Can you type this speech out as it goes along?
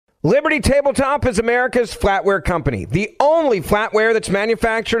Liberty Tabletop is America's flatware company, the only flatware that's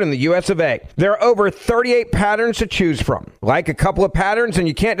manufactured in the US of A. There are over 38 patterns to choose from. Like a couple of patterns and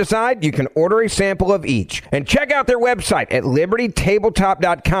you can't decide, you can order a sample of each. And check out their website at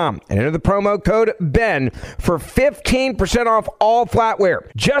libertytabletop.com and enter the promo code BEN for 15% off all flatware.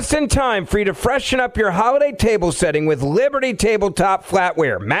 Just in time for you to freshen up your holiday table setting with Liberty Tabletop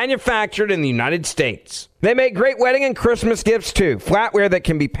flatware, manufactured in the United States. They make great wedding and Christmas gifts, too. Flatware that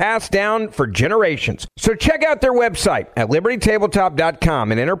can be passed down for generations. So check out their website at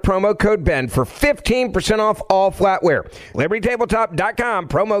libertytabletop.com and enter promo code BEN for 15% off all flatware. libertytabletop.com,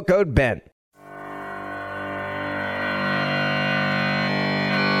 promo code BEN.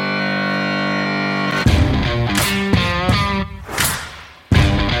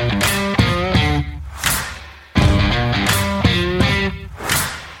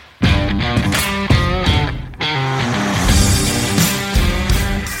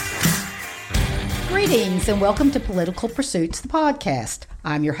 Greetings and welcome to Political Pursuits, the podcast.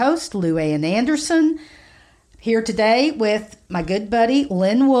 I'm your host, Lou Ann Anderson, here today with my good buddy,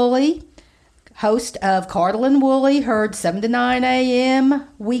 Lynn Woolley, host of Cardle and Woolley, heard 7 to 9 a.m.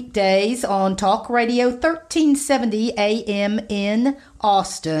 weekdays on Talk Radio 1370 a.m. in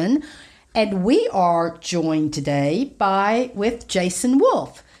Austin. And we are joined today with Jason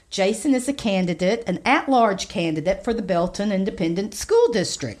Wolfe. Jason is a candidate, an at-large candidate for the Belton Independent School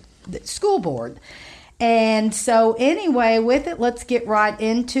District, the school board. And so anyway, with it, let's get right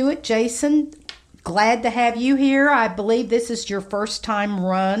into it. Jason, glad to have you here. I believe this is your first time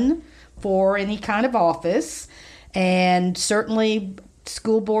run for any kind of office. And certainly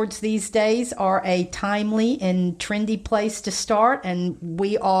school boards these days are a timely and trendy place to start. And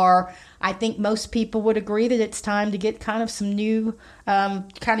we are, I think most people would agree that it's time to get kind of some new,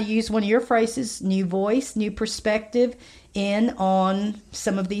 kind of use one of your phrases, new voice, new perspective in on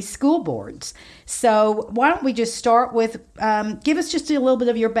some of these school boards. So why don't we just start with, give us just a little bit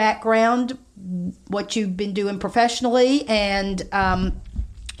of your background, what you've been doing professionally, and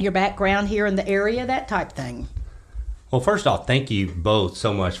your background here in the area, that type thing. Well, first off, thank you both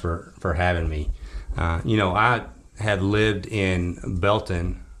so much for having me. I have lived in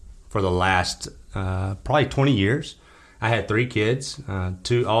Belton for the last probably 20 years. I had 3 kids.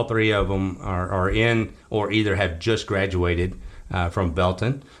 All 3 of them are in or either have just graduated from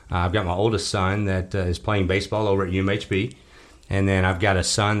Belton. I've got my oldest son that is playing baseball over at UMHB. And then I've got a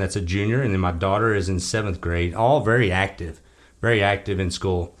son that's a junior, and then my daughter is in 7th grade, all very active in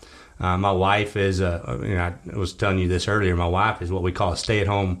school. My wife is, I was telling you this earlier, my wife is what we call a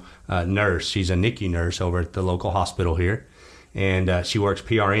stay-at-home nurse. She's a NICU nurse over at the local hospital here. And she works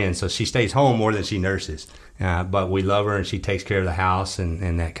PRN, so she stays home more than she nurses. But we love her, and she takes care of the house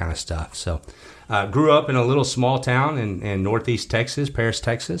and that kind of stuff. So grew up in a little small town in northeast Texas, Paris,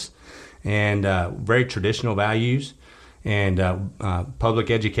 Texas, and very traditional values and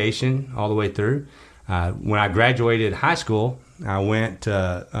public education all the way through. When I graduated high school, I went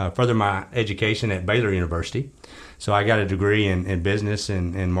to further my education at Baylor University. So I got a degree in business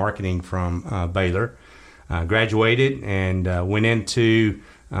and marketing from Baylor. Graduated and went into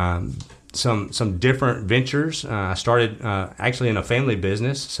some different ventures. I started actually in a family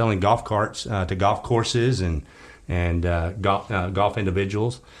business, selling golf carts to golf courses and golf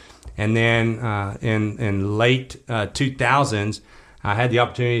individuals. And then in late 2000s, I had the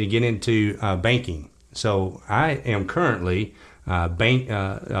opportunity to get into banking. So I am currently a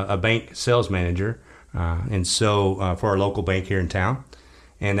bank sales manager, and so for a local bank here in town.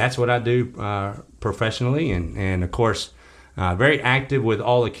 And that's what I do professionally, and of course, very active with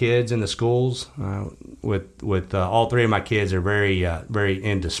all the kids in the schools. With all 3 of my kids are very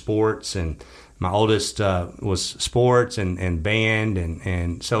into sports, and my oldest was sports and band,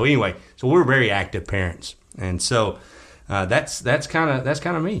 and so anyway, so we're very active parents, and so that's kind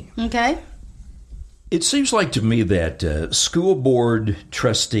of me. Okay. It seems like to me that school board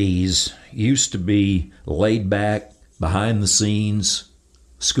trustees used to be laid back, behind the scenes.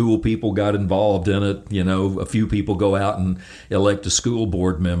 School people got involved in it. A few people go out and elect a school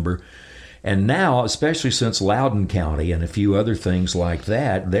board member. And now, especially since Loudoun County and a few other things like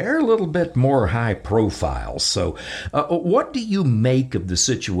that, they're a little bit more high profile. So what do you make of the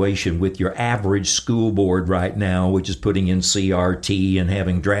situation with your average school board right now, which is putting in CRT and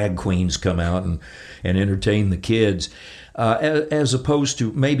having drag queens come out and entertain the kids, as opposed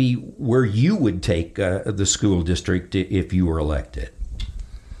to maybe where you would take the school district if you were elected?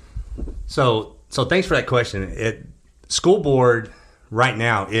 So thanks for that question. School board right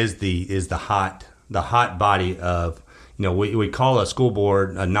now is the hot body of, we call a school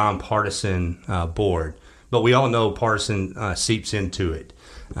board a nonpartisan board, but we all know partisan seeps into it.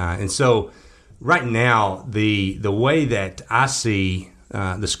 And so right now, the way that I see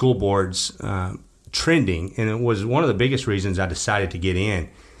the school boards trending, and it was one of the biggest reasons I decided to get in,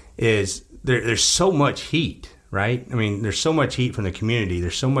 is there's so much heat, right? I mean, there's so much heat from the community.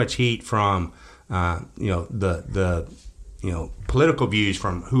 There's so much heat from the political views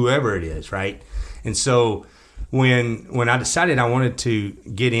from whoever it is, right? And so when I decided I wanted to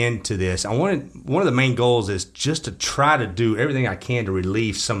get into this, one of the main goals is just to try to do everything I can to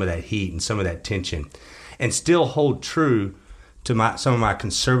relieve some of that heat and some of that tension, and still hold true to some of my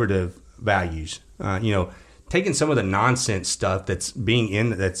conservative values. Taking some of the nonsense stuff that's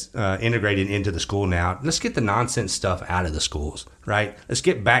integrated into the school now. Let's get the nonsense stuff out of the schools, right? Let's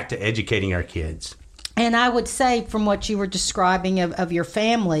get back to educating our kids. And I would say, from what you were describing of your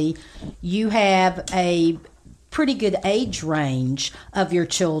family, you have a pretty good age range of your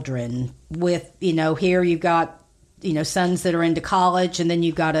children. With, here you've got, sons that are into college, and then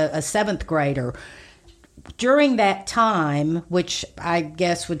you've got a seventh grader. During that time, which I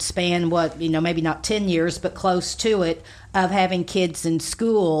guess would span maybe not 10 years, but close to it, of having kids in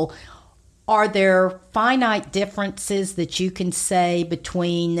school, are there finite differences that you can say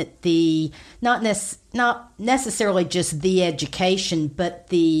between the, not necessarily just the education, but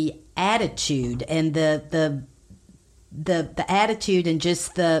the attitude and the attitude and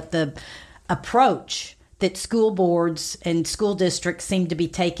just the approach that school boards and school districts seem to be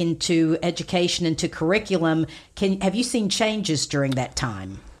taking to education and to curriculum? Have you seen changes during that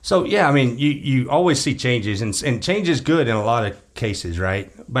time? So, yeah, I mean, you always see changes, and change is good in a lot of cases,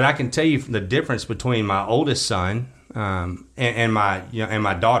 right? But I can tell you the difference between my oldest son and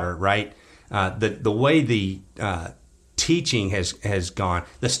my daughter, right? The way the teaching has gone,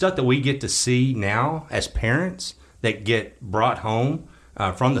 the stuff that we get to see now as parents that get brought home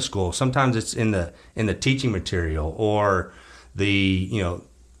from the school. Sometimes it's in the teaching material, or the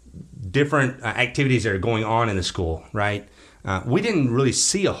different activities that are going on in the school, right? We didn't really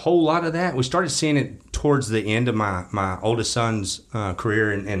see a whole lot of that. We started seeing it towards the end of my oldest son's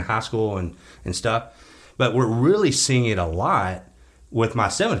career in high school and stuff. But we're really seeing it a lot with my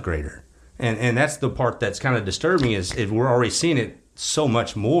seventh grader. And that's the part that's kind of disturbing is we're already seeing it so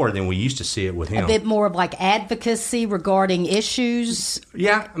much more than we used to see it with him. A bit more of like advocacy regarding issues.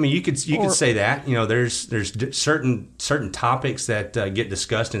 Yeah, I mean, you could say that. There's certain topics that get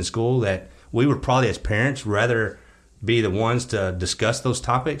discussed in school that we would probably as parents rather be the ones to discuss those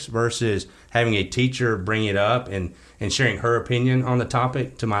topics versus having a teacher bring it up and sharing her opinion on the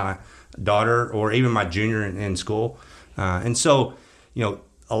topic to my daughter or even my junior in school. And so,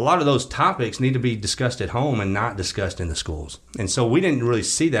 a lot of those topics need to be discussed at home and not discussed in the schools. And so we didn't really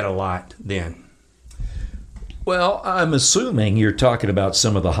see that a lot then. Well, I'm assuming you're talking about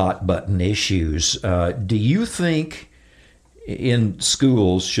some of the hot button issues. Do you think in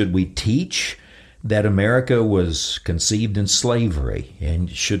schools should we teach that America was conceived in slavery? And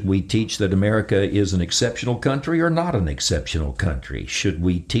should we teach that America is an exceptional country or not an exceptional country? Should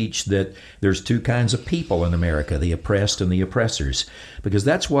we teach that there's two kinds of people in America, the oppressed and the oppressors? Because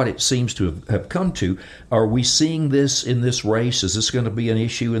that's what it seems to have come to. Are we seeing this in this race? Is this going to be an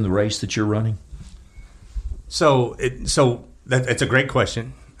issue in the race that you're running? So that's a great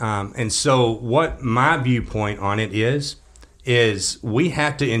question. And so what my viewpoint on it is we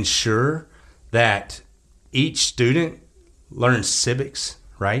have to ensure that each student learns civics,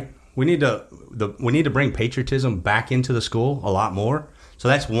 right? We need to bring patriotism back into the school a lot more. So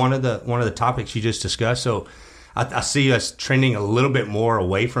that's one of the topics you just discussed. So I see us trending a little bit more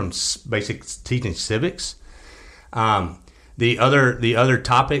away from basic teaching civics. The other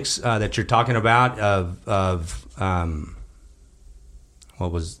topics that you're talking about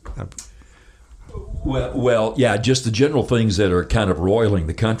what was. Well, yeah, just the general things that are kind of roiling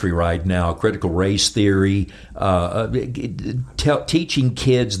the country right now: critical race theory, teaching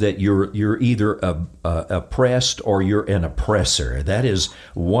kids that you're either oppressed or you're an oppressor. That is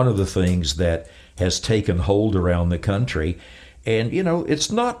one of the things that has taken hold around the country. And,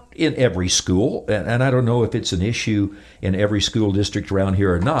 it's not in every school, and I don't know if it's an issue in every school district around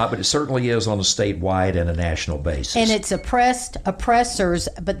here or not, but it certainly is on a statewide and a national basis. And it's oppressors,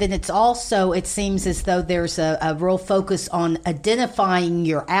 but then it's also, it seems as though there's a real focus on identifying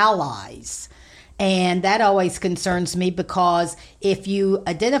your allies. And that always concerns me, because if you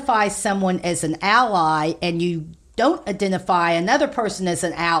identify someone as an ally and you don't identify another person as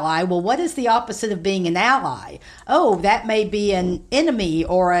an ally, well, what is the opposite of being an ally? Oh, that may be an enemy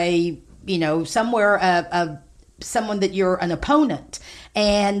or someone that you're an opponent.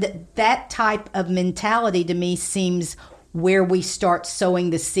 And that type of mentality to me seems where we start sowing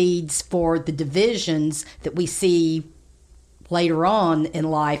the seeds for the divisions that we see later on in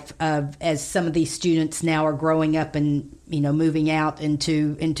life as some of these students now are growing up and moving out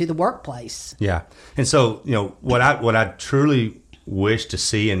into the workplace. Yeah, and so what I truly wish to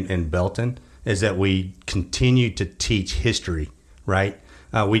see in Belton is that we continue to teach history. Right,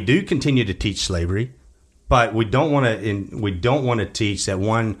 we do continue to teach slavery, but we don't want to teach that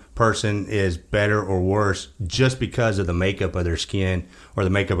one person is better or worse just because of the makeup of their skin or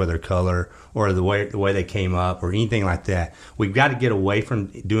the makeup of their color or the way they came up or anything like that. We've got to get away from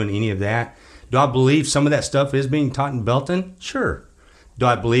doing any of that. Do I believe some of that stuff is being taught in Belton? Sure. Do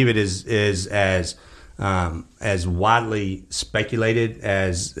I believe it is as widely speculated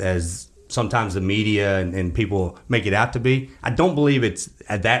as sometimes the media and people make it out to be? I don't believe it's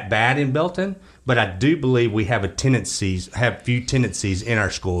that bad in Belton, but I do believe we have few tendencies in our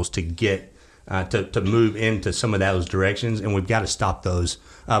schools to get to move into some of those directions, and we've got to stop those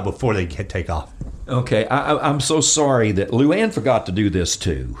before they take off. Okay, I'm so sorry that Luann forgot to do this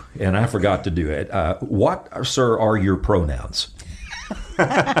too, and I forgot to do it. What, sir, are your pronouns?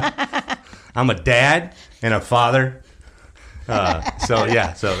 I'm a dad and a father.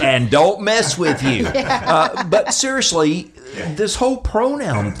 And don't mess with you. But seriously, this whole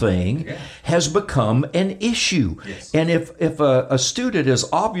pronoun thing has become an issue. Yes. And if a student is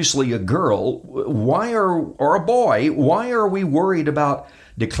obviously a girl, or a boy, why are we worried about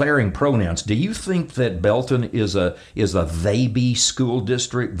declaring pronouns? Do you think that Belton is a they-be school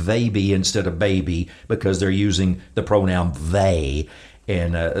district, they-be instead of baby, because they're using the pronoun they?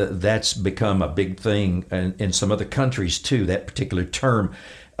 And that's become a big thing in some other countries too, that particular term.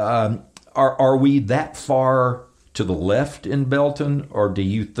 Are we that far to the left in Belton, or do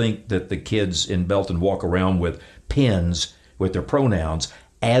you think that the kids in Belton walk around with pens with their pronouns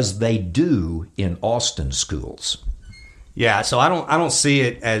as they do in Austin schools? Yeah, so I don't see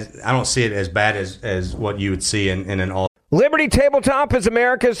it as bad as what you would see in an all. Liberty Tabletop is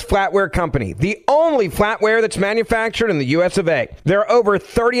America's flatware company, the only flatware that's manufactured in the US of A. There are over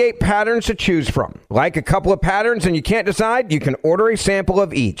 38 patterns to choose from. Like a couple of patterns and you can't decide, you can order a sample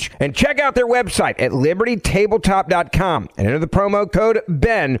of each. And check out their website at libertytabletop.com and enter the promo code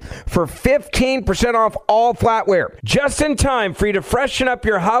BEN for 15% off all flatware. Just in time for you to freshen up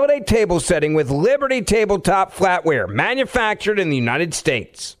your holiday table setting with Liberty Tabletop flatware, manufactured in the United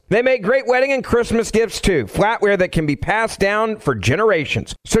States. They make great wedding and Christmas gifts too, flatware that can be passed down for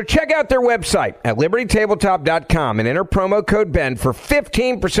generations. So check out their website at libertytabletop.com and enter promo code BEN for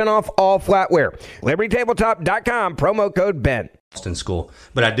 15% off all flatware. libertytabletop.com, promo code BEN. Austin school,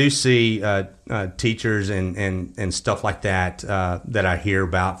 but I do see teachers and stuff like that that I hear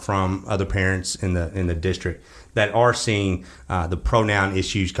about from other parents in the district that are seeing the pronoun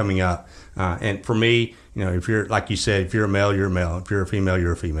issues coming up. And for me, if you're, like you said, if you're a male, you're a male. If you're a female,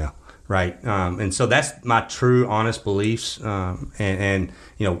 you're a female, right? And so that's my true, honest beliefs. And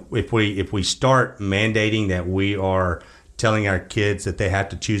if we start mandating that we are telling our kids that they have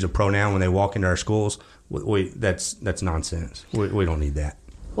to choose a pronoun when they walk into our schools, that's nonsense. We don't need that.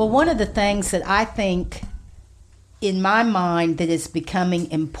 Well, one of the things that I think, in my mind, that is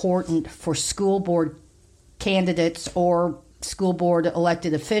becoming important for school board candidates or school board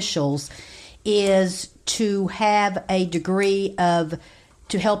elected officials is to have a degree to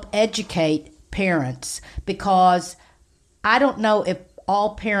help educate parents, because I don't know if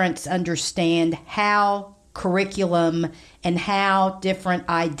all parents understand how curriculum and how different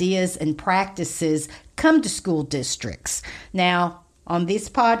ideas and practices come to school districts. Now, on this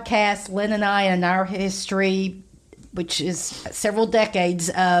podcast, Lynn and I, in our history, which is several decades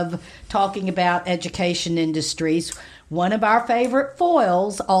of talking about education industries, one of our favorite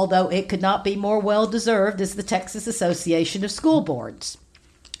foils, although it could not be more well-deserved, is the Texas Association of School Boards.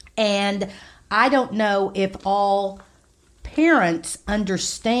 And I don't know if all parents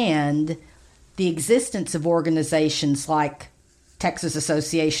understand the existence of organizations like Texas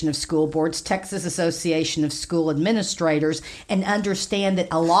Association of School Boards, Texas Association of School Administrators, and understand that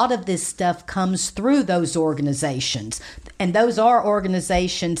a lot of this stuff comes through those organizations. And those are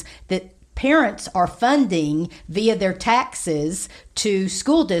organizations that parents are funding via their taxes to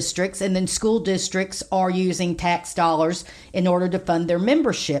school districts, and then school districts are using tax dollars in order to fund their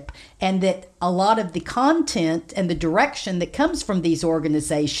membership. And that a lot of the content and the direction that comes from these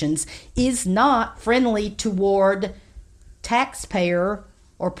organizations is not friendly toward taxpayer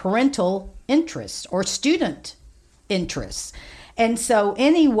or parental interests or student interests. And so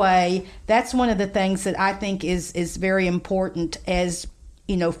anyway, that's one of the things that I think is very important, as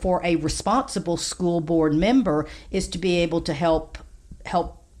for a responsible school board member, is to be able to help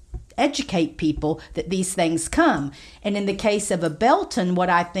educate people that these things come. And in the case of a Belton, what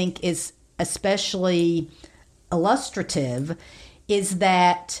I think is especially illustrative is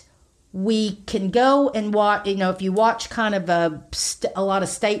that we can go and watch, if you watch kind of a lot of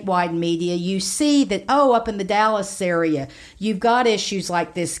statewide media, you see that, up in the Dallas area, you've got issues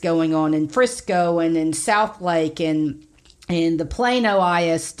like this going on in Frisco and in Southlake and in the Plano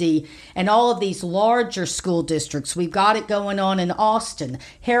ISD and all of these larger school districts. We've got it going on in Austin.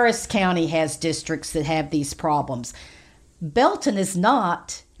 Harris County has districts that have these problems. Belton is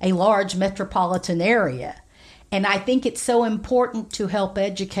not a large metropolitan area. And I think it's so important to help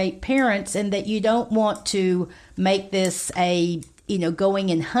educate parents, and that you don't want to make this going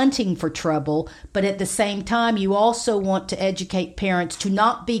and hunting for trouble. But at the same time, you also want to educate parents to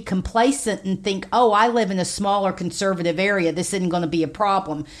not be complacent and think, I live in a smaller conservative area, this isn't going to be a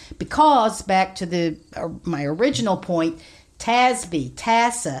problem. Because back to my original point, TASB,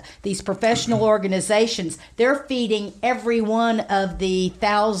 TASA, these professional organizations, they're feeding every one of the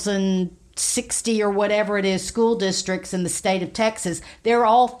 1,060 or whatever it is school districts in the state of Texas. They're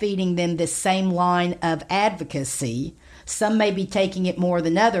all feeding them this same line of advocacy. Some may be taking it more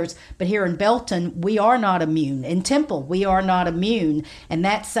than others, but here in Belton, we are not immune. In Temple, we are not immune. And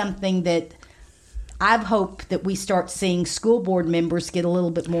that's something that I've hoped that we start seeing school board members get a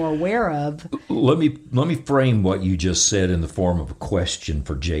little bit more aware of. Let me frame what you just said in the form of a question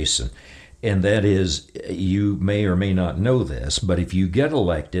for Jason. And that is, you may or may not know this, but if you get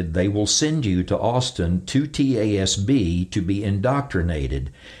elected, they will send you to Austin to TASB to be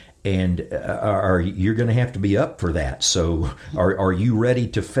indoctrinated. And you're going to have to be up for that. So are you ready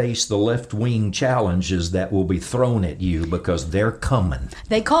to face the left-wing challenges that will be thrown at you, because they're coming?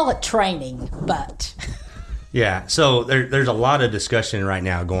 They call it training, but... Yeah, so there's a lot of discussion right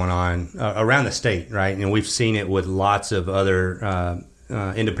now going on around the state, right? And we've seen it with lots of other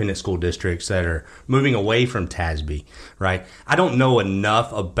independent school districts that are moving away from TASB, right? I don't know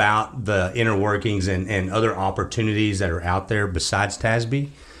enough about the inner workings and other opportunities that are out there besides TASB.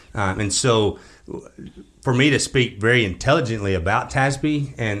 And so for me to speak very intelligently about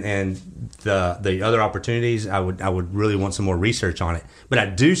TASB and the other opportunities, I would really want some more research on it. But I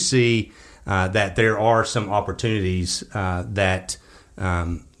do see that there are some opportunities that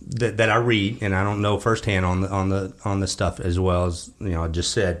I read, and I don't know firsthand on the stuff as well as I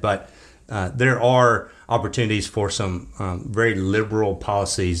just said, but there are opportunities for some very liberal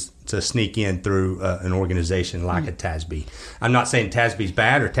policies to sneak in through an organization like a TASB. I'm not saying TASB's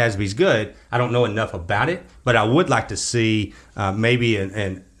bad or TASB's good. I don't know enough about it, but I would like to see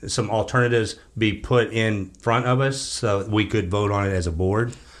maybe some alternatives be put in front of us so we could vote on it as a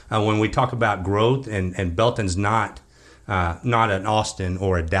board. When we talk about growth, and Belton's not an Austin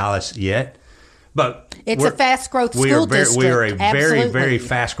or a Dallas yet, but it's a fast growth school district. We are a very, very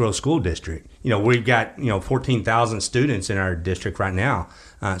fast growth school district. We've got 14,000 students in our district right now.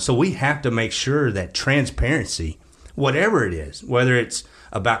 So we have to make sure that transparency, whatever it is, whether it's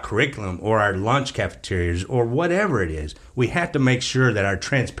about curriculum or our lunch cafeterias or whatever it is, we have to make sure that our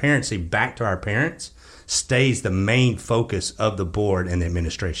transparency back to our parents stays the main focus of the board and the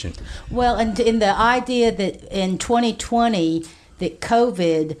administration. Well, and in the idea that in 2020 that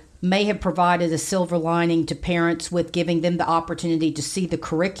COVID may have provided a silver lining to parents with giving them the opportunity to see the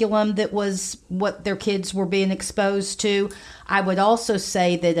curriculum that was what their kids were being exposed to. I would also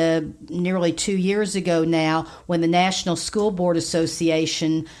say that nearly 2 years ago now, when the National School Board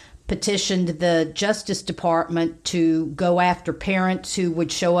Association petitioned the Justice Department to go after parents who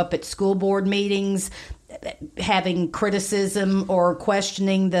would show up at school board meetings having criticism or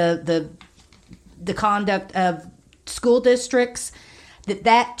questioning the conduct of school districts,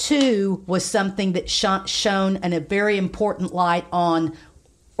 that too was something that shone in a very important light on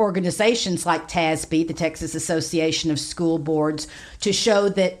organizations like TASB, the Texas Association of School Boards, to show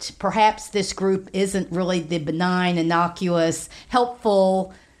that perhaps this group isn't really the benign, innocuous,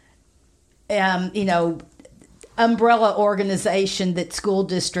 helpful, umbrella organization that school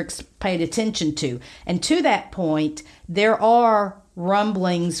districts paid attention to. And to that point, there are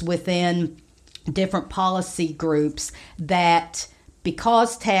rumblings within different policy groups that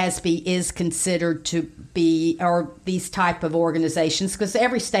because TASB is considered to be, or these type of organizations, because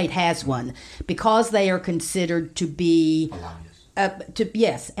every state has one, because they are considered to be, to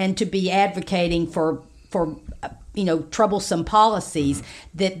be advocating for troublesome policies,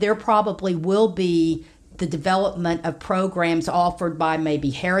 that there probably will be the development of programs offered by maybe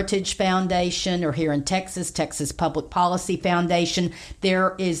Heritage Foundation, or here in Texas, Texas Public Policy Foundation.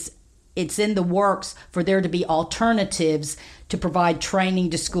 It's in the works for there to be alternatives to provide training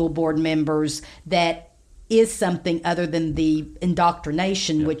to school board members that, is something other than the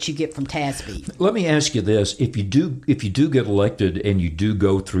indoctrination which you get from TASB. Let me ask you this: if you do get elected and you do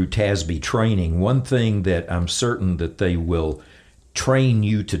go through TASB training, one thing that I'm certain that they will train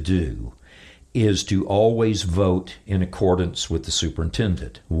you to do is to always vote in accordance with the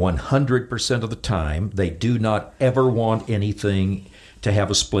superintendent. 100% of the time, they do not ever want anything to have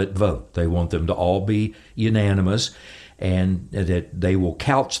a split vote. They want them to all be unanimous, and that they will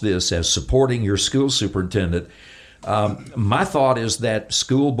couch this as supporting your school superintendent. My thought is that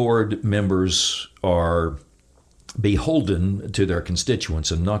school board members are beholden to their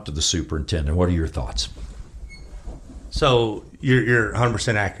constituents and not to the superintendent. What are your thoughts? So you're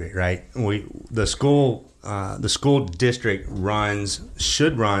 100% accurate, right? The school district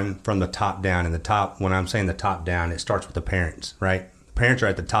should run from the top down, and the top. When I'm saying the top down, it starts with the parents, right? The parents are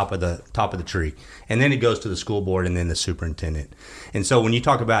at the top of the tree, and then it goes to the school board and then the superintendent. And so when you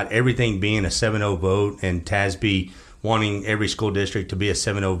talk about everything being a 7-0 vote and TASB wanting every school district to be a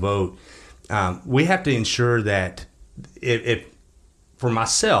 7-0 vote, we have to ensure that if for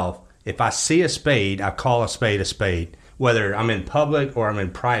myself, if I see a spade, I call a spade a spade. Whether I'm in public or I'm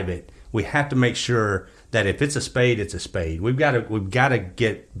in private, we have to make sure that if it's a spade, it's a spade. We've got to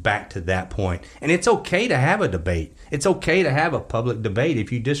get back to that point. And it's okay to have a debate. It's okay to have a public debate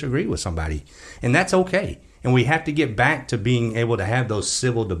if you disagree with somebody. And that's okay. And we have to get back to being able to have those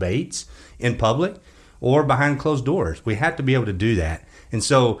civil debates in public or behind closed doors. We have to be able to do that. And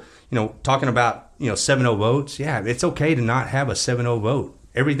so, talking about, 7-0 votes, yeah, it's okay to not have a 7-0 vote.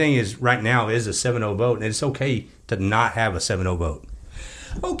 Everything right now is a 7-0 vote, and it's okay to not have a 7-0 vote.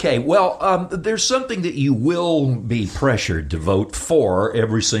 Okay, well, there's something that you will be pressured to vote for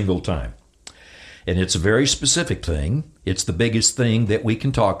every single time. And it's a very specific thing. It's the biggest thing that we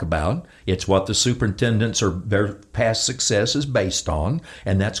can talk about. It's what the superintendents or their past success is based on,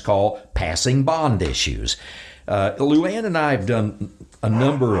 and that's called passing bond issues. Luann and I have done a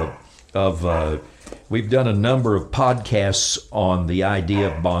number of we've done a number of podcasts on the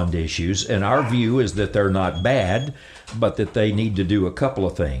idea of bond issues, and our view is that they're not bad, but that they need to do a couple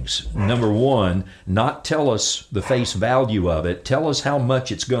of things. Number one, not tell us the face value of it. Tell us how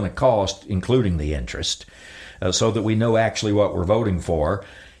much it's going to cost, including the interest, so that we know actually what we're voting for.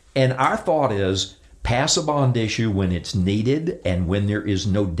 And our thought is pass a bond issue when it's needed and when there is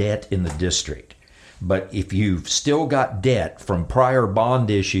no debt in the district. But if you've still got debt from prior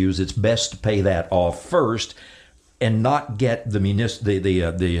bond issues, it's best to pay that off first and not get the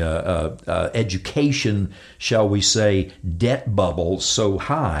education, shall we say, debt bubble so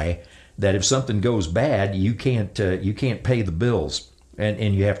high that if something goes bad, you can't pay the bills,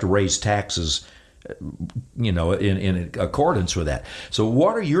 and you have to raise taxes, in accordance with that. So,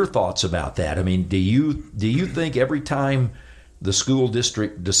 what are your thoughts about that? I mean, do you think every time the school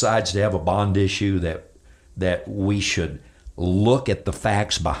district decides to have a bond issue that we should look at the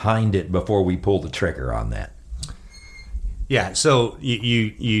facts behind it before we pull the trigger on that? Yeah, so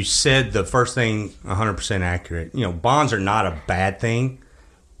you said the first thing 100% accurate. Bonds are not a bad thing,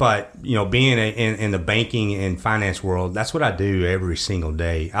 but being in the banking and finance world, that's what I do every single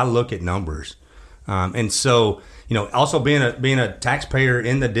day. I look at numbers, and so also being a taxpayer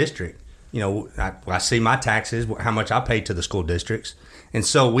in the district. I see my taxes, how much I pay to the school districts. And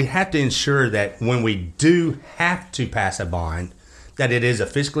so we have to ensure that when we do have to pass a bond, that it is a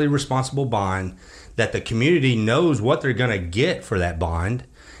fiscally responsible bond, that the community knows what they're going to get for that bond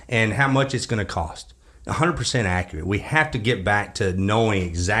and how much it's going to cost. 100% accurate. We have to get back to knowing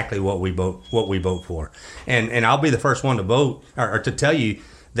exactly what we vote for. And I'll be the first one to vote or to tell you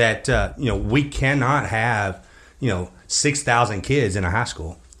that, we cannot have, 6,000 kids in a high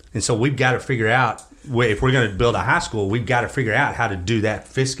school. And so we've got to figure out, if we're going to build a high school, we've got to figure out how to do that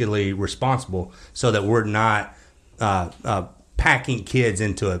fiscally responsible so that we're not packing kids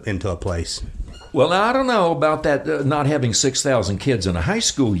into a place. Well, now, I don't know about that, not having 6,000 kids in a high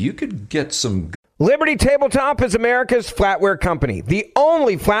school. You could get some... Liberty Tabletop is America's flatware company, the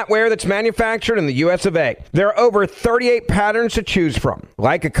only flatware that's manufactured in the U.S. of A. There are over 38 patterns to choose from.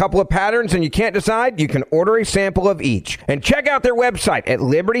 Like a couple of patterns and you can't decide, you can order a sample of each. And check out their website at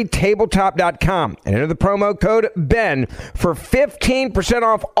libertytabletop.com and enter the promo code BEN for 15%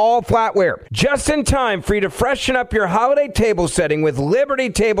 off all flatware. Just in time for you to freshen up your holiday table setting with Liberty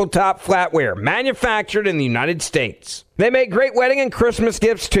Tabletop flatware, manufactured in the United States. They make great wedding and Christmas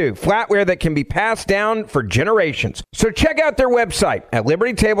gifts, too. Flatware that can be passed down for generations. So check out their website at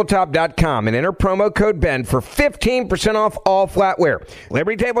libertytabletop.com and enter promo code BEN for 15% off all flatware.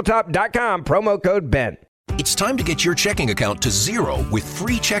 libertytabletop.com, promo code BEN. It's time to get your checking account to zero with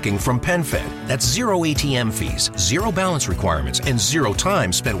free checking from PenFed. That's zero ATM fees, zero balance requirements, and zero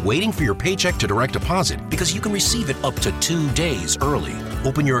time spent waiting for your paycheck to direct deposit because you can receive it up to 2 days early.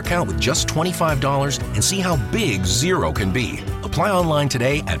 Open your account with just $25 and see how big zero can be. Apply online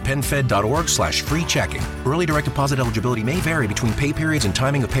today at PenFed.org/free checking. Early direct deposit eligibility may vary between pay periods and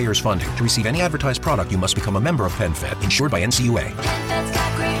timing of payers' funding. To receive any advertised product, you must become a member of PenFed, insured by NCUA. PenFed's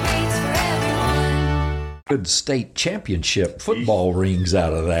got great rates for everyone. Good state championship football rings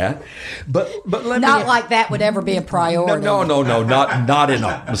out of that, but let Not me, like that would ever be a priority. No, not in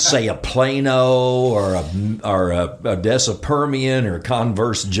a Plano or a Odessa Permian or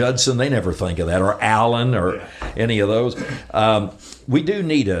Converse Judson. They never think of that, or Allen or any of those. We do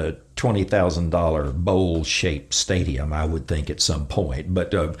need a $20,000 bowl-shaped stadium, I would think, at some point,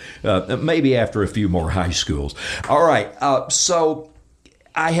 but maybe after a few more high schools. All right, so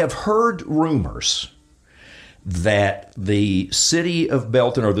I have heard rumors that the city of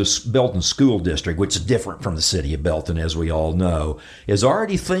Belton, or the Belton School District, which is different from the city of Belton, as we all know, is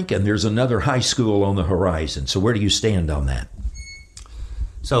already thinking there's another high school on the horizon. So where do you stand on that?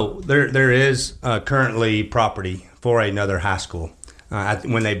 So there is currently property for another high school.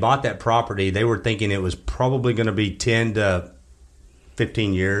 When they bought that property, they were thinking it was probably going to be 10 to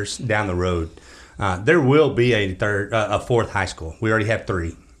 15 years down the road. There will be a fourth high school. We already have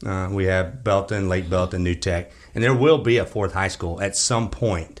 3. We have Belton, Lake Belton, New Tech, and there will be a fourth high school at some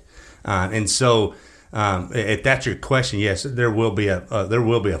point. And so, if that's your question, yes, there will be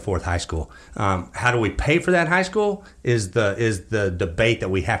a fourth high school. How do we pay for that high school is the debate that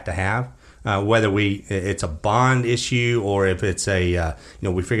we have to have. Whether it's a bond issue or if it's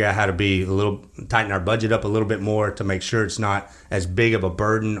we figure out how to tighten our budget up a little bit more to make sure it's not as big of a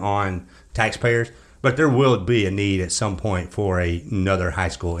burden on taxpayers. But there will be a need at some point for another high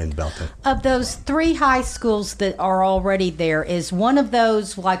school in Belton. Of those 3 high schools that are already there, is one of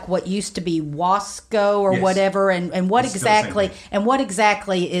those like what used to be Wasco or Yes. whatever? And what It's still the same exactly? thing. And what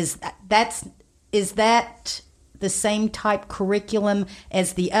exactly is that the same type curriculum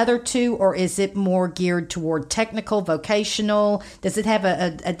as the other 2, or is it more geared toward technical, vocational? Does it have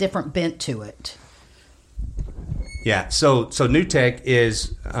a different bent to it? Yeah, so New Tech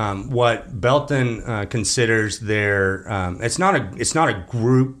is what Belton considers their. It's not a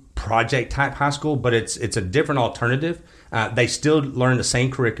group project type high school, but it's a different alternative. They still learn the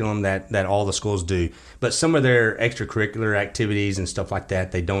same curriculum that all the schools do, but some of their extracurricular activities and stuff like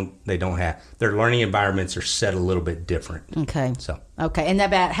that they don't have. Their learning environments are set a little bit different. Okay. Okay, and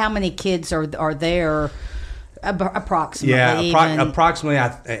about how many kids are there? Approximately. Yeah, approximately.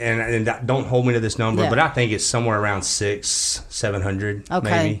 And don't hold me to this number, Yeah. but I think it's somewhere around 600-700.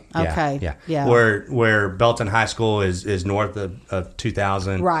 Okay, maybe. okay, yeah. Where Belton High School is north of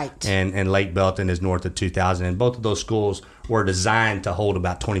 2,000, Right. And Lake Belton is north of 2,000, and both of those schools were designed to hold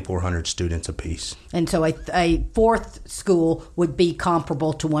about 2,400 students apiece. And so a fourth school would be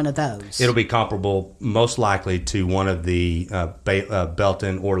comparable to one of those. It'll be comparable, most likely, to one of the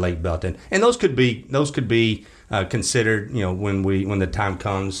Belton or Lake Belton, and those could be considered. When the time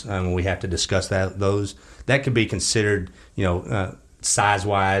comes, when we have to discuss that could be considered. Size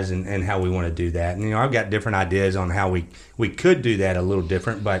wise and how we want to do that. And I've got different ideas on how we could do that a little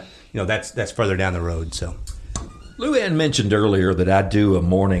different, but that's further down the road. So. Lou Ann mentioned earlier that I do a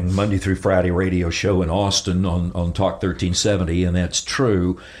morning Monday through Friday radio show in Austin on Talk 1370, and that's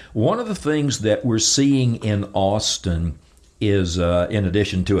true. One of the things that we're seeing in Austin is, in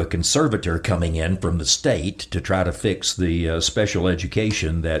addition to a conservator coming in from the state to try to fix the special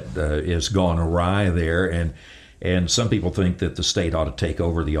education that has gone awry there, and some people think that the state ought to take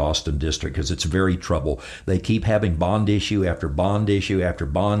over the Austin district because it's very trouble. They keep having bond issue after bond issue after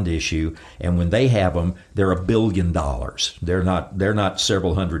bond issue, and when they have them, they're $1 billion. They're not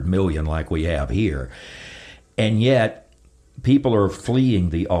several hundred million like we have here. And yet, people are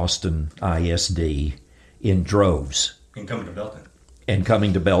fleeing the Austin ISD in droves. And coming to Belton. And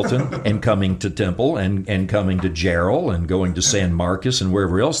coming to Belton, and coming to Temple, and coming to Jarrell, and going to San Marcos, and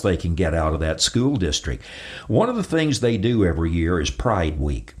wherever else they can get out of that school district. One of the things they do every year is Pride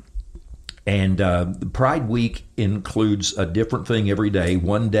Week. And Pride Week includes a different thing every day.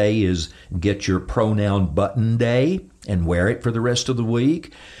 One day is get your pronoun button day and wear it for the rest of the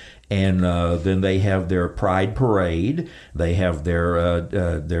week. And then they have their Pride Parade. They have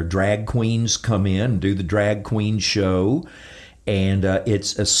their drag queens come in and do the drag queen show. And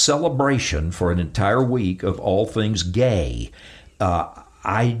it's a celebration for an entire week of all things gay.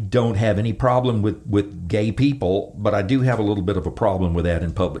 I don't have any problem with gay people, but I do have a little bit of a problem with that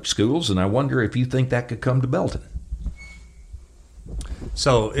in public schools, and I wonder if you think that could come to Belton.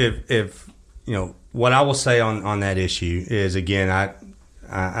 So if what I will say on that issue is, again,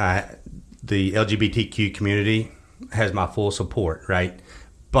 the LGBTQ community has my full support, right?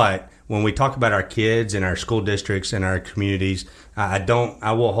 But when we talk about our kids and our school districts and our communities, I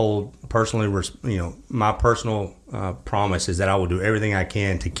will hold personally, my personal promise is that I will do everything I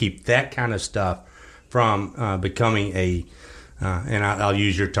can to keep that kind of stuff from becoming and I'll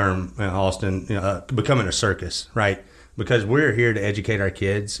use your term, Austin, becoming a circus, right? Because we're here to educate our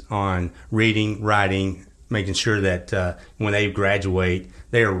kids on reading, writing, making sure that when they graduate,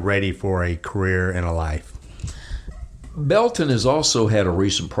 they are ready for a career and a life. Belton has also had a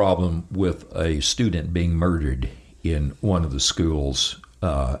recent problem with a student being murdered in one of the schools.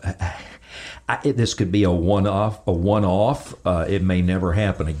 This could be a one-off. It may never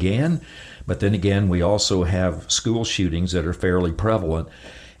happen again. But then again, we also have school shootings that are fairly prevalent.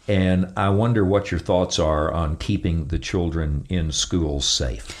 And I wonder what your thoughts are on keeping the children in schools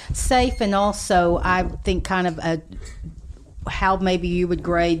safe. Safe, and also I think kind of how maybe you would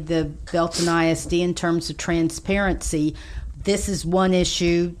grade the Belton ISD in terms of transparency. This is one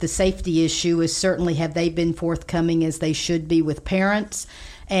issue. The safety issue is certainly, have they been forthcoming as they should be with parents?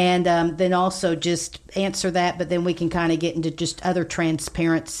 And then also just answer that, but then we can kind of get into just other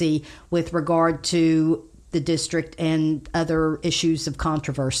transparency with regard to the district and other issues of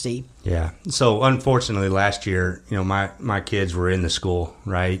controversy. Yeah. So unfortunately, last year, my kids were in the school,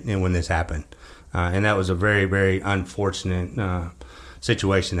 right, and when this happened, and that was a very, very unfortunate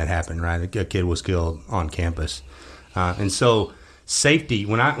situation that happened. Right, a kid was killed on campus, and so safety.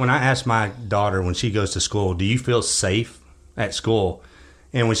 When I ask my daughter when she goes to school, do you feel safe at school?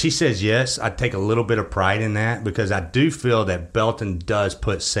 And when she says yes, I take a little bit of pride in that, because I do feel that Belton does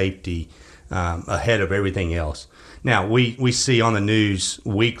put safety ahead of everything else. Now, we see on the news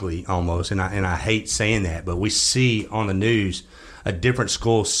weekly almost, and I hate saying that, but we see on the news a different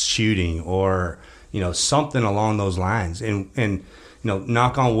school shooting or, something along those lines. And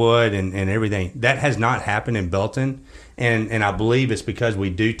knock on wood and everything, that has not happened in Belton. And I believe it's because we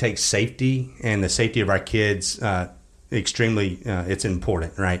do take safety and the safety of our kids extremely, it's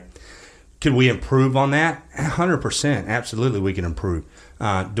important, right? Could we improve on that? 100%. Absolutely, we can improve.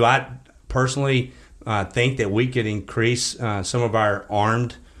 Do I personally think that we could increase some of our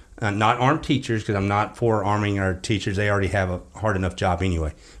not armed teachers, because I'm not for arming our teachers. They already have a hard enough job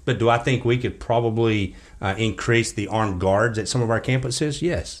anyway. But do I think we could probably increase the armed guards at some of our campuses?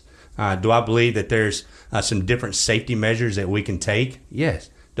 Yes. Do I believe that there's some different safety measures that we can take? Yes.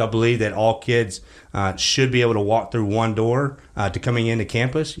 Do I believe that all kids should be able to walk through one door to coming into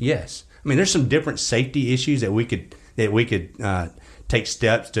campus? Yes. I mean, there's some different safety issues that we could take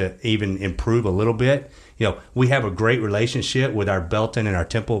steps to even improve a little bit. We have a great relationship with our Belton and our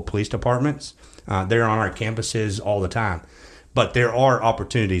Temple police departments. They're on our campuses all the time. But there are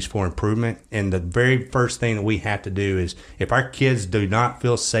opportunities for improvement. And the very first thing that we have to do is, if our kids do not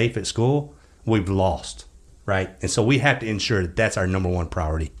feel safe at school, we've lost. Right. And so we have to ensure that that's our number one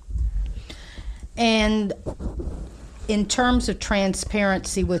priority. And in terms of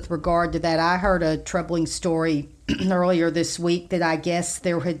transparency with regard to that, I heard a troubling story earlier this week that I guess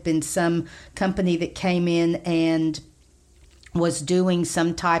there had been some company that came in and was doing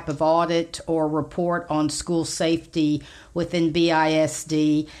some type of audit or report on school safety within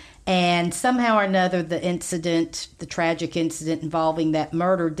BISD. And somehow or another, the tragic incident involving that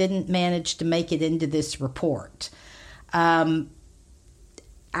murder didn't manage to make it into this report. I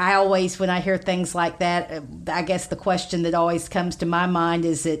always, when I hear things like that, I guess the question that always comes to my mind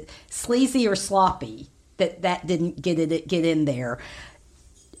is it sleazy or sloppy that didn't get in there?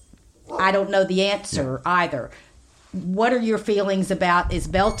 I don't know the answer either. What are your feelings about, is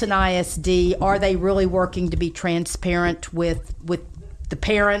Belton ISD, are they really working to be transparent with the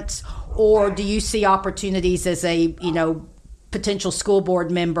parents, or do you see opportunities as a potential school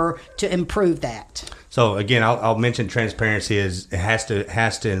board member to improve that? So again, I'll mention transparency is it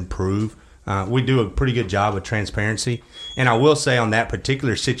has to improve. We do a pretty good job of transparency, and I will say on that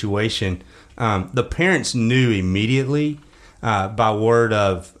particular situation, the parents knew immediately by word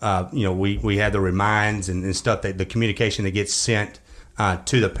of we had the reminds and stuff, that the communication that gets sent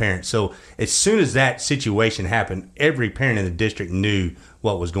to the parents. So as soon as that situation happened, every parent in the district knew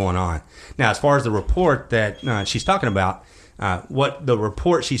what was going on. Now, as far as the report that she's talking about, what the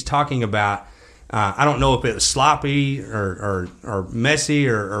report she's talking about, I don't know if it was sloppy or messy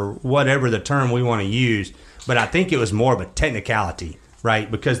or whatever the term we want to use, but I think it was more of a technicality,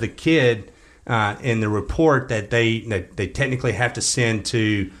 right? Because the kid in the report that they technically have to send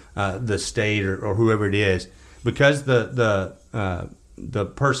to the state or whoever it is, because the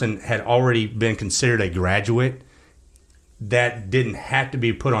person had already been considered a graduate, that didn't have to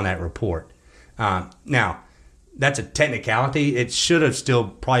be put on that report. Now, that's a technicality. It should have still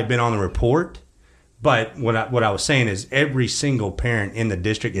probably been on the report. But what I was saying is every single parent in the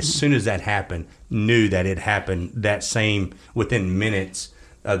district, as soon as that happened, knew that it happened within minutes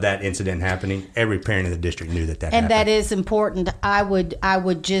of that incident happening. Every parent in the district knew that happened. And that is important. I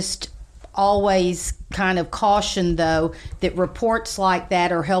would just always kind of caution, though, that reports like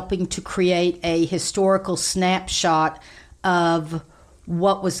that are helping to create a historical snapshot of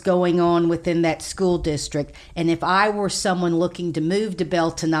what was going on within that school district. And if I were someone looking to move to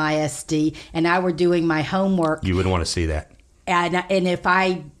Belton ISD and I were doing my homework, you wouldn't want to see that. And if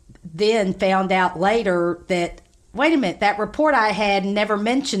I then found out later that, wait a minute, that report I had never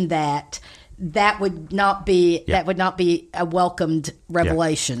mentioned that would not be a welcomed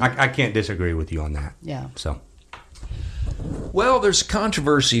revelation. Yeah. I can't disagree with you on that. Yeah. So. Well, there's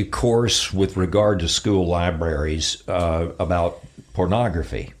controversy, of course, with regard to school libraries about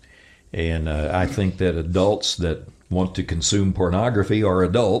pornography. And I think that adults that want to consume pornography are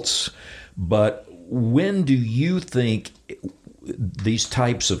adults. But when do you think these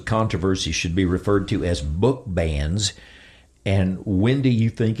types of controversies should be referred to as book bans? And when do you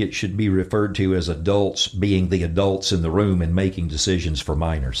think it should be referred to as adults being the adults in the room and making decisions for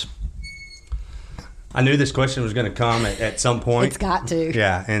minors? I knew this question was going to come at some point. It's got to.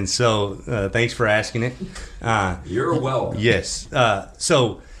 Yeah, and so thanks for asking it. You're welcome. Yes.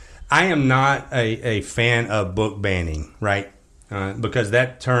 So I am not a fan of book banning, right? Because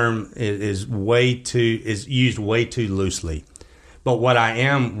that term is used way too loosely. But what I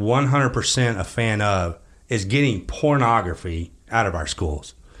am 100% a fan of is getting pornography out of our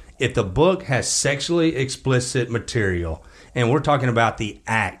schools. If the book has sexually explicit material, and we're talking about the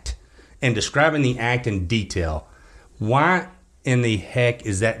act, and describing the act in detail, why in the heck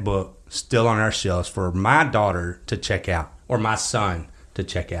is that book still on our shelves for my daughter to check out or my son to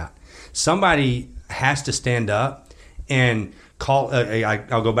check out? Somebody has to stand up and call,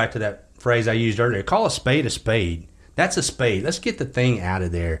 I'll go back to that phrase I used earlier, call a spade a spade. That's a spade. Let's get the thing out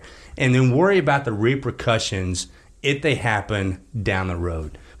of there and then worry about the repercussions if they happen down the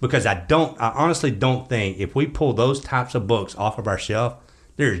road. Because I honestly don't think if we pull those types of books off of our shelf,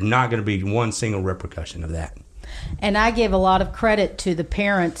 there's not going to be one single repercussion of that. And I give a lot of credit to the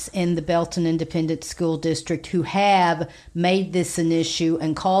parents in the Belton Independent School District who have made this an issue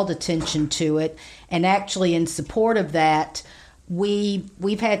and called attention to it. And actually, in support of that,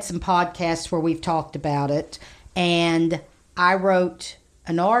 we've had some podcasts where we've talked about it. And I wrote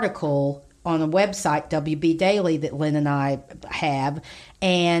an article on a website, WB Daily, that Lynn and I have.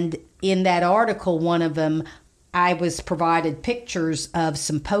 And in that article, one of them, I was provided pictures of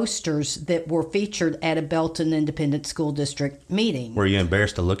some posters that were featured at a Belton Independent School District meeting. Were you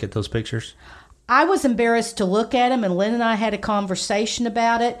embarrassed to look at those pictures? I was embarrassed to look at them, and Lynn and I had a conversation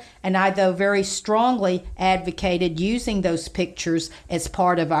about it, and I, though very strongly advocated using those pictures as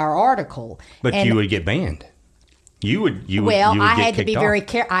part of our article. But and you would get banned. You would I get had to be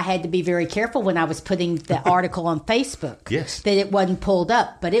kicked off. I had to be very careful when I was putting the article on Facebook. Yes. That it wasn't pulled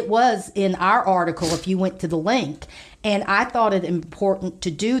up, but it was in our article if you went to the link. And I thought it important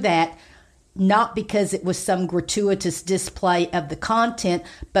to do that, not because it was some gratuitous display of the content,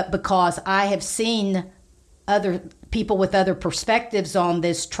 but because I have seen other people with other perspectives on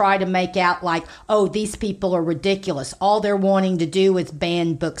this try to make out like, oh, these people are ridiculous. All they're wanting to do is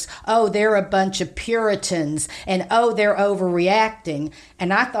ban books. Oh, they're a bunch of Puritans. And oh, they're overreacting.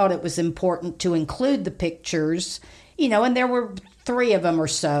 And I thought it was important to include the pictures, and there were 3 of them or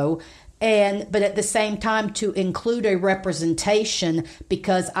so. But at the same time to include a representation,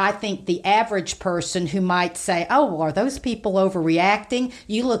 because I think the average person who might say, oh, well, are those people overreacting?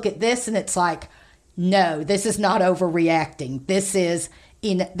 You look at this and it's like, no, this is not overreacting. This is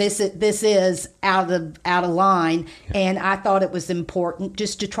out of line, and I thought it was important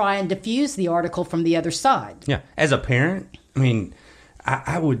just to try and diffuse the article from the other side. Yeah, as a parent, I mean,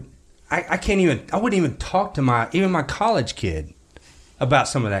 I wouldn't even talk to my college kid about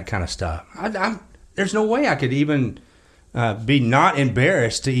some of that kind of stuff. There's no way I could even be not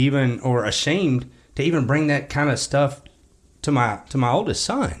embarrassed or ashamed to even bring that kind of stuff to my oldest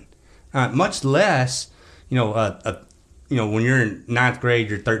son. Much less, when you're in 9th grade,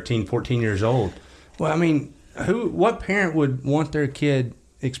 you're 13, 14 years old. Well, I mean, what parent would want their kid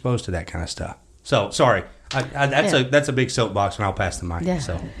exposed to that kind of stuff? So, sorry, that's a big soapbox, and I'll pass the mic. Yeah.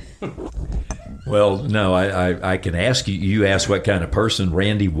 So, Well, no, I can ask you. You asked what kind of person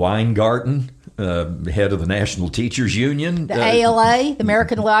Randy Weingarten, head of the National Teachers Union. The ALA, the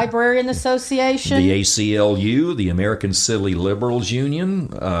American Librarian Association. The ACLU, the American Silly Liberals Union,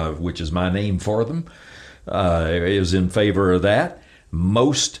 which is my name for them, is in favor of that.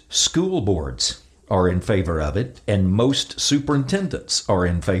 Most school boards are in favor of it, and most superintendents are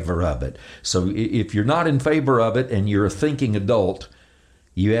in favor of it. So if you're not in favor of it and you're a thinking adult,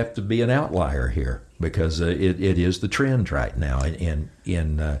 you have to be an outlier here, because it is the trend right now in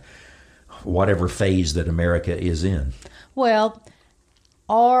whatever phase that America is in. Well,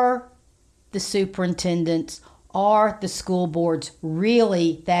 are the superintendents, are the school boards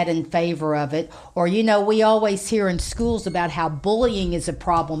really that in favor of it? Or, we always hear in schools about how bullying is a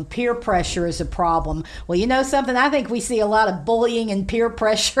problem, peer pressure is a problem. Well, you know something? I think we see a lot of bullying and peer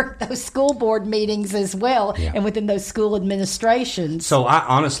pressure at those school board meetings as well, and within those school administrations. So I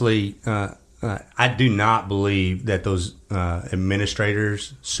honestly, I do not believe that those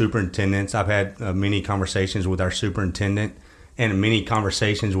administrators, superintendents, I've had many conversations with our superintendent and many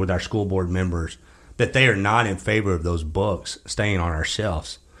conversations with our school board members, that they are not in favor of those books staying on our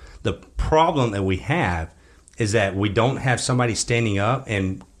shelves. The problem that we have is that we don't have somebody standing up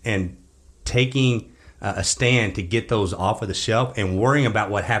and taking a stand to get those off of the shelf and worrying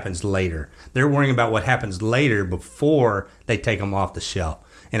about what happens later. They're worrying about what happens later before they take them off the shelf.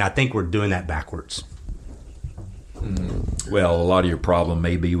 And I think we're doing that backwards. Well, a lot of your problem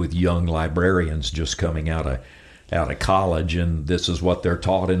may be with young librarians just coming out of college, and this is what they're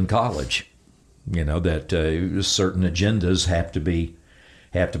taught in college. That certain agendas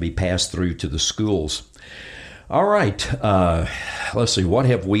have to be passed through to the schools. All right, let's see. What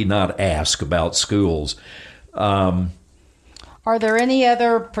have we not asked about schools? Are there any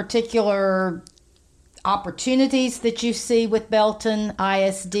other particular opportunities that you see with Belton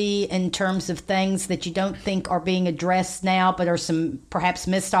ISD in terms of things that you don't think are being addressed now, but are some perhaps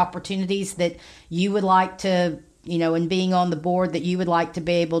missed opportunities that you would like to, in being on the board, that you would like to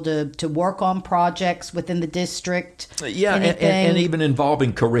be able to work on projects within the district? Yeah, and even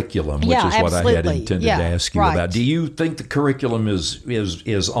involving curriculum, which is what I had intended to ask you about. Do you think the curriculum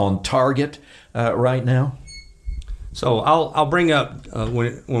is on target right now? So I'll bring up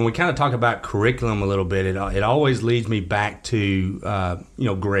when we kind of talk about curriculum a little bit, it always leads me back to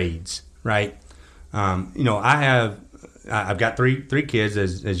grades, right? I've got three kids,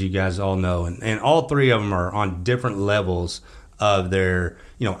 as you guys all know, and all three of them are on different levels of their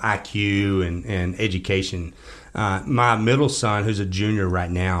IQ and education. My middle son, who's a junior right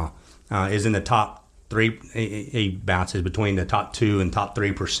now, is in the top 3. He bounces between the top 2 and top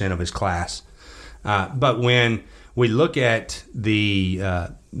 3% of his class. But when we look at the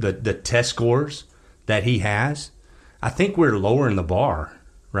test scores that he has, I think we're lowering the bar,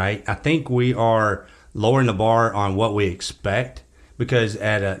 right? I think we are lowering the bar on what we expect, because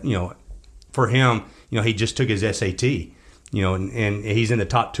for him, he just took his SAT, and he's in the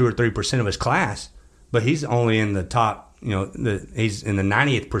top 2 or 3% of his class, but he's only in the top, he's in the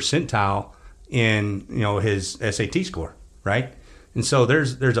 90th percentile in his SAT score, right? And so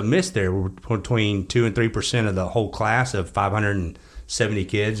there's a miss there between 2 and 3% of the whole class of 570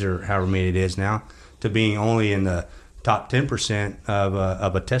 kids, or however many it is now, to being only in the top 10%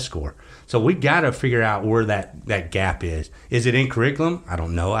 of a test score. So we got to figure out where that gap is. Is it in curriculum? I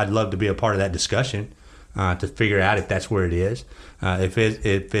don't know. I'd love to be a part of that discussion to figure out if that's where it is. If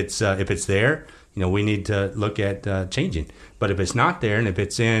it's there, we need to look at changing. But if it's not there, and if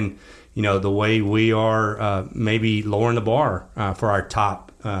it's in the way we are maybe lowering the bar for our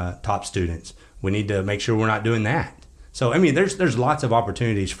top students, we need to make sure we're not doing that. So there's lots of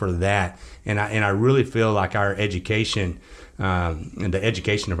opportunities for that, and I really feel like our education and the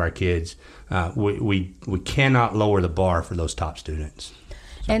education of our kids, we cannot lower the bar for those top students.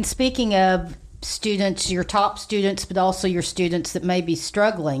 And speaking of students, your top students, but also your students that may be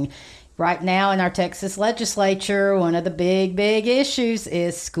struggling. Right now in our Texas legislature, one of the big issues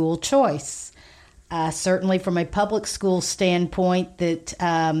is school choice. Certainly from a public school standpoint, that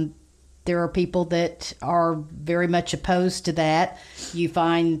there are people that are very much opposed to that. You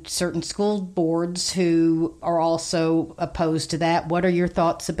find certain school boards who are also opposed to that. What are your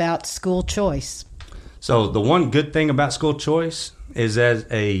thoughts about school choice? So the one good thing about school choice is, as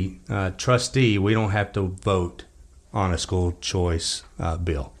a trustee, we don't have to vote on a school choice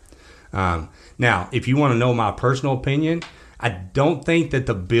bill. Now, if you want to know my personal opinion, I don't think that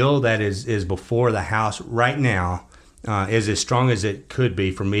the bill that is before the House right now is as strong as it could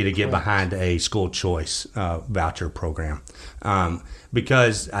be for me to get behind a school choice voucher program,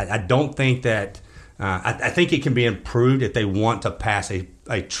 because I don't think that I think it can be improved if they want to pass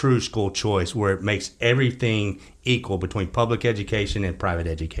a true school choice where it makes everything equal between public education and private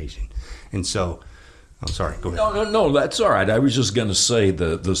education. And so Oh, sorry. Go ahead. No, that's all right. I was just going to say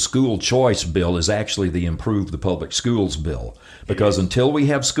the school choice bill is actually the Improve the Public Schools bill, because until we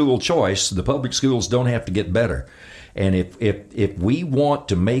have school choice, the public schools don't have to get better. And if we want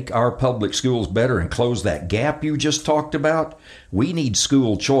to make our public schools better and close that gap you just talked about, we need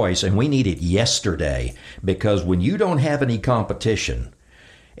school choice, and we need it yesterday. Because when you don't have any competition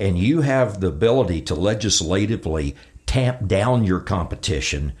and you have the ability to legislatively tamp down your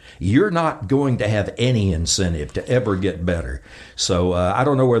competition, you're not going to have any incentive to ever get better. So I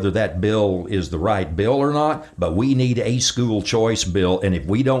don't know whether that bill is the right bill or not, but we need a school choice bill. And if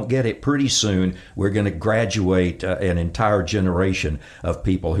we don't get it pretty soon, we're going to graduate an entire generation of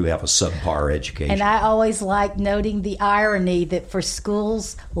people who have a subpar education. And I always like noting the irony that for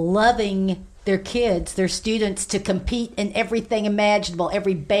schools loving their kids, their students, to compete in everything imaginable,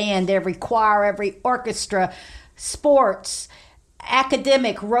 every band, every choir, every orchestra, sports,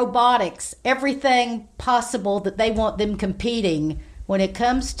 academic, robotics, everything possible that they want them competing, when it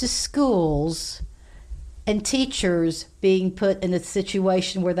comes to schools and teachers being put in a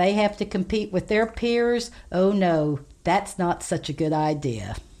situation where they have to compete with their peers, oh no, that's not such a good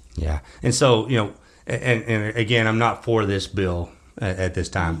idea. Yeah. And so, and again, I'm not for this bill at this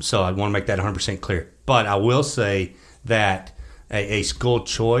time, so I want to make that 100% clear. But I will say that a school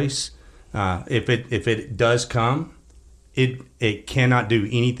choice, if it does come, it cannot do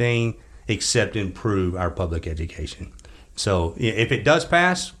anything except improve our public education. So if it does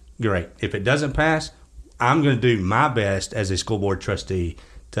pass, great. If it doesn't pass, I'm going to do my best as a school board trustee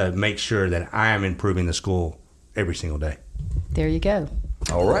to make sure that I am improving the school every single day. There you go.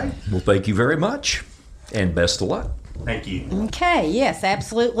 All right. Well, thank you very much, and best of luck. Thank you. Okay, yes,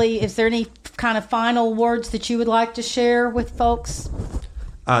 absolutely. Is there any kind of final words that you would like to share with folks?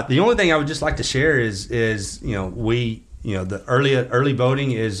 The only thing I would just like to share is the early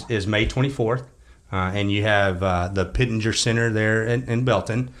voting is May 24th, and you have the Pittenger Center there in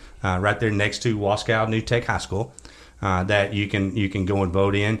Belton, right there next to Wascow New Tech High School, that you can go and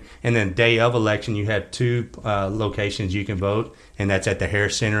vote in. And then day of election, you have two locations you can vote, and that's at the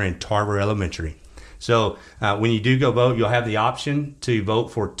Harris Center and Tarver Elementary. So when you do go vote, you'll have the option to vote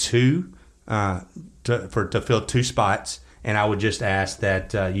for two to fill two spots. And I would just ask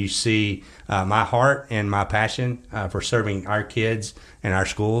that you see my heart and my passion for serving our kids and our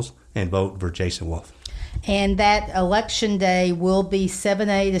schools, and vote for Jason Wolfe. And that election day will be 7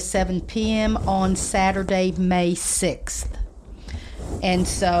 a.m. to 7 p.m. on Saturday, May 6th. And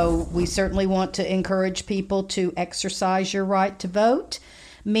so we certainly want to encourage people to exercise your right to vote.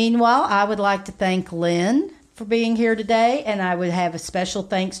 Meanwhile, I would like to thank Lynn for being here today, and I would have a special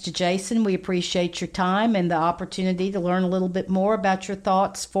thanks to Jason. We appreciate your time and the opportunity to learn a little bit more about your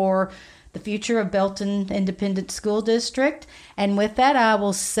thoughts for the future of Belton Independent School District. And with that, I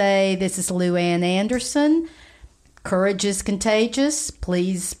will say this is Lou Ann Anderson. Courage is contagious.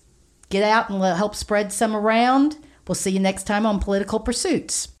 Please get out and help spread some around. We'll see you next time on Political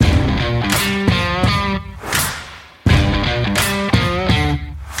Pursuits.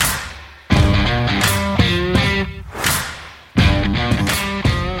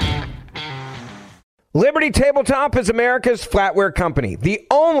 Liberty Tabletop is America's flatware company, the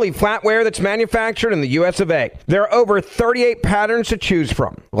only flatware that's manufactured in the US of A. There are over 38 patterns to choose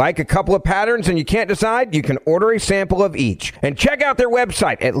from. Like a couple of patterns and you can't decide, you can order a sample of each. And check out their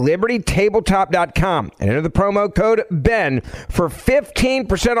website at libertytabletop.com and enter the promo code BEN for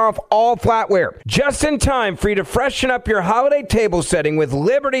 15% off all flatware. Just in time for you to freshen up your holiday table setting with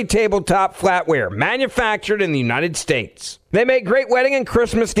Liberty Tabletop flatware, manufactured in the United States. They make great wedding and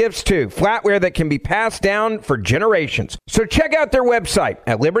Christmas gifts too, flatware that can be passed down for generations. So check out their website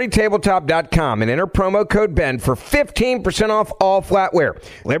at libertytabletop.com and enter promo code BEN for 15% off all flatware.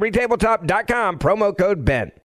 libertytabletop.com, promo code BEN.